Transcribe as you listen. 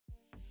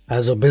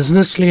As a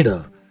business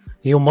leader,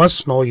 you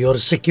must know your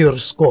secure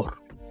score.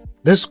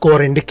 This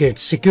score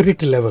indicates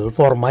security level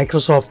for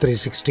Microsoft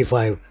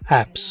 365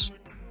 apps.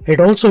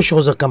 It also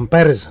shows a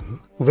comparison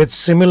with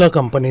similar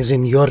companies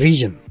in your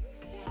region.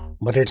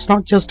 But it's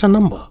not just a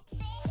number.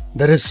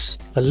 There is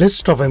a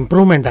list of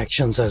improvement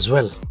actions as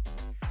well.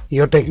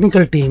 Your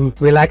technical team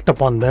will act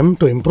upon them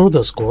to improve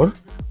the score,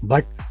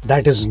 but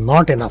that is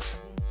not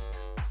enough.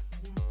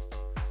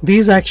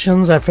 These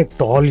actions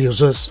affect all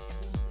users.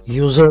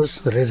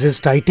 Users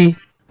resist IT,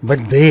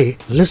 but they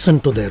listen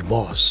to their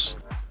boss.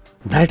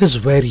 That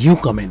is where you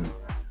come in.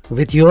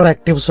 With your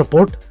active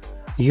support,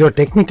 your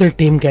technical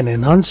team can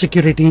enhance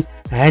security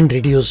and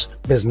reduce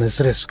business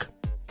risk.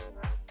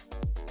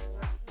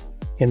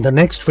 In the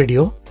next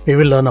video, we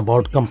will learn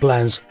about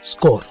compliance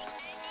score.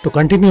 To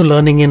continue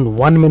learning in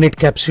 1-minute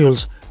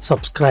capsules,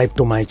 subscribe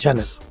to my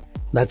channel.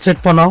 That's it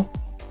for now.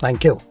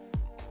 Thank you.